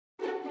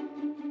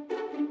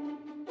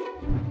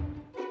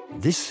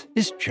This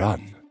is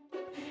John.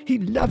 He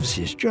loves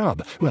his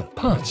job, well,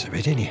 parts of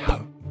it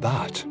anyhow,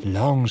 but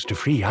longs to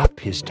free up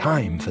his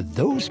time for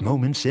those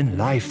moments in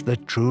life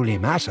that truly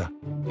matter.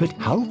 But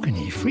how can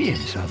he free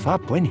himself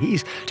up when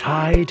he's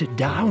tied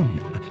down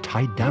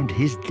to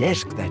his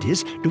desk, that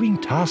is, doing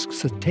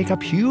tasks that take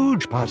up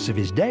huge parts of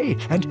his day,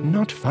 and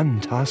not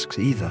fun tasks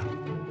either.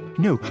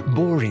 No,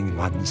 boring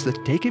ones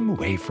that take him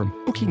away from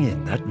booking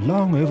in that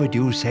long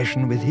overdue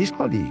session with his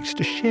colleagues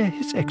to share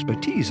his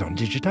expertise on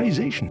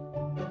digitization.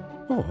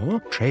 Or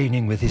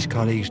training with his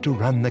colleagues to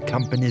run the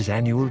company's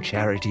annual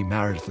charity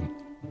marathon.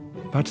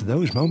 But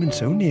those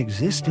moments only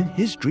exist in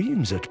his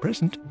dreams at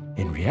present.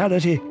 In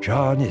reality,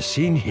 John is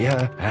seen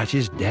here at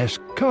his desk,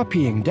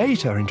 copying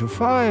data into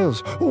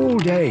files all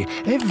day,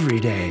 every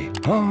day,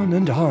 on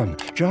and on.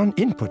 John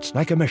inputs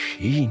like a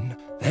machine.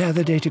 There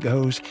the data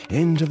goes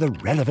into the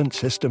relevant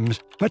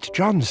systems. But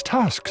John's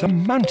tasks are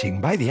mounting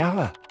by the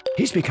hour.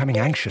 He's becoming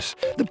anxious.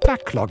 The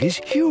backlog is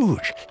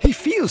huge. He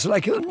feels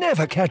like he'll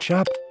never catch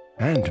up.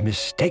 And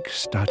mistakes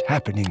start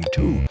happening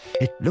too.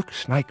 It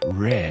looks like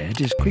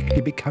red is quickly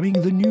becoming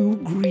the new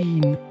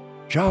green.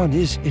 John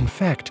is, in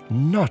fact,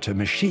 not a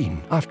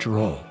machine after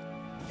all.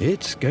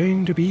 It's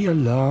going to be a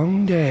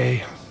long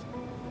day.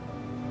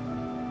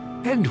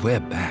 And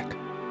we're back.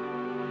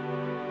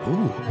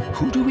 Oh,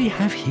 who do we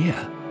have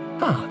here?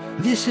 Ah,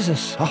 this is a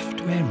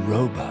software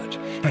robot.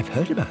 I've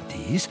heard about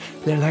these.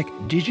 They're like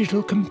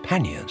digital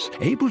companions,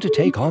 able to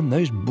take on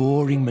those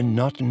boring,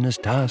 monotonous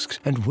tasks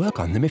and work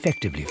on them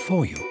effectively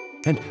for you.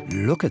 And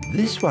look at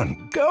this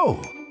one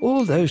go!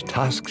 All those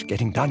tasks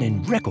getting done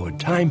in record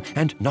time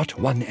and not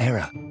one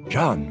error.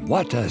 John,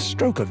 what a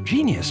stroke of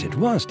genius it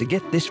was to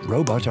get this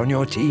robot on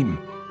your team.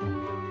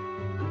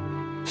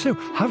 So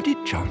how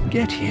did John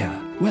get here?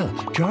 Well,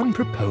 John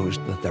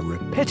proposed that the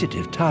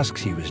repetitive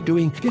tasks he was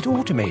doing get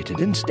automated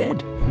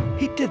instead.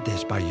 He did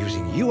this by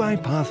using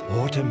UiPath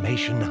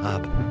Automation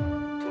Hub,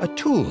 a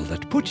tool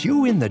that puts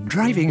you in the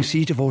driving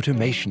seat of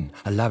automation,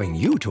 allowing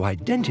you to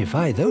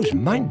identify those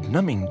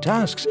mind-numbing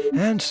tasks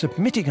and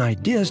submitting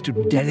ideas to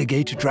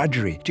delegate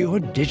drudgery to your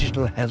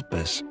digital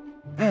helpers.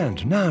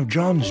 And now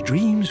John's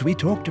dreams we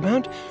talked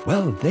about,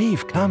 well,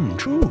 they've come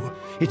true.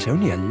 It's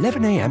only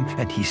 11 a.m.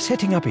 and he's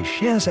setting up his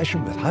share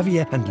session with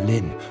Javier and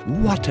Lynn.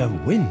 What a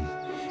win!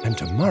 And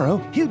tomorrow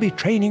he'll be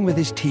training with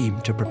his team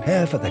to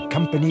prepare for the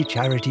company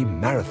charity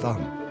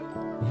marathon.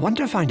 Want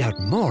to find out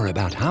more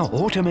about how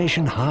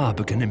Automation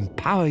Hub can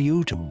empower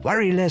you to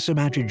worry less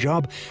about your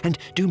job and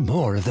do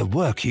more of the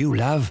work you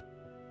love?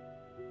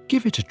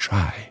 Give it a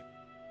try.